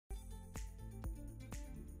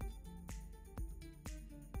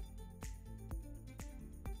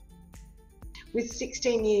With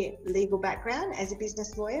 16-year legal background as a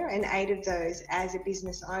business lawyer and 8 of those as a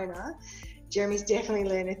business owner, Jeremy's definitely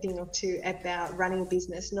learned a thing or two about running a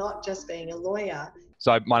business, not just being a lawyer.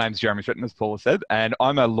 So my name's Jeremy Fitton, as Paula said, and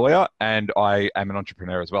I'm a lawyer and I am an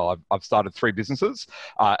entrepreneur as well. I've started 3 businesses,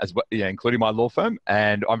 as well, including my law firm,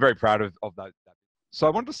 and I'm very proud of those. So I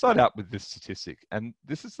wanted to start out with this statistic, and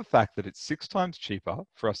this is the fact that it's 6 times cheaper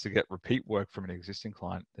for us to get repeat work from an existing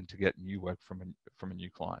client than to get new work from a new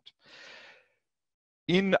client.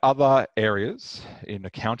 In other areas, in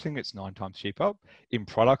accounting, it's 9 times cheaper. In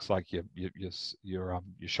products like your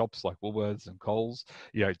shops like Woolworths and Coles,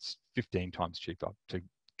 it's 15 times cheaper to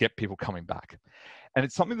get people coming back. And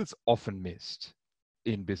it's something that's often missed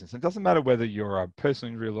in business. It doesn't matter whether you're a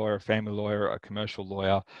personal injury lawyer, a family lawyer, a commercial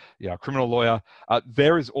lawyer, a criminal lawyer.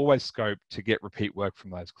 There is always scope to get repeat work from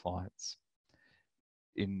those clients.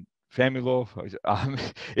 In family law,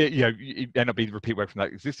 it may not be repeat work from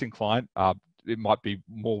that existing client. It might be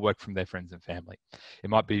more work from their friends and family.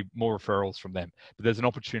 It might be more referrals from them, but there's an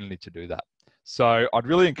opportunity to do that. So I'd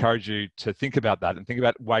really encourage you to think about that and think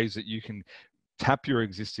about ways that you can tap your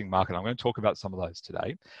existing market. I'm going to talk about some of those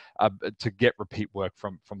today to get repeat work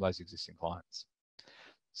from those existing clients.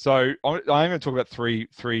 So I'm going to talk about three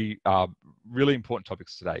really important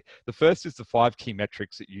topics today. The first is the 5 key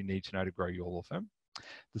metrics that you need to know to grow your law firm.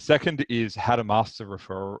 The second is how to master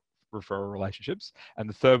referral relationships, and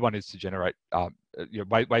the third one is to generate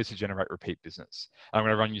ways to generate repeat business. I'm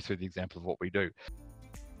going to run you through the example of what we do.